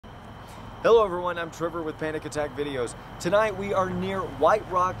Hello everyone, I'm Trevor with Panic Attack Videos. Tonight we are near White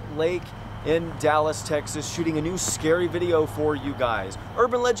Rock Lake in Dallas, Texas, shooting a new scary video for you guys.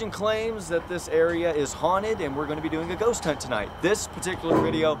 Urban legend claims that this area is haunted and we're going to be doing a ghost hunt tonight. This particular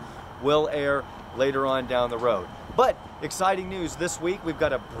video will air later on down the road. But exciting news this week, we've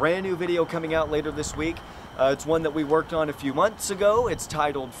got a brand new video coming out later this week. It's one that we worked on a few months ago. It's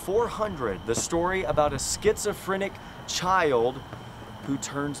titled 400, the story about a schizophrenic child who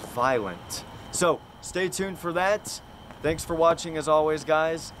turns violent. So stay tuned for that. Thanks for watching as always,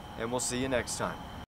 guys, and we'll see you next time.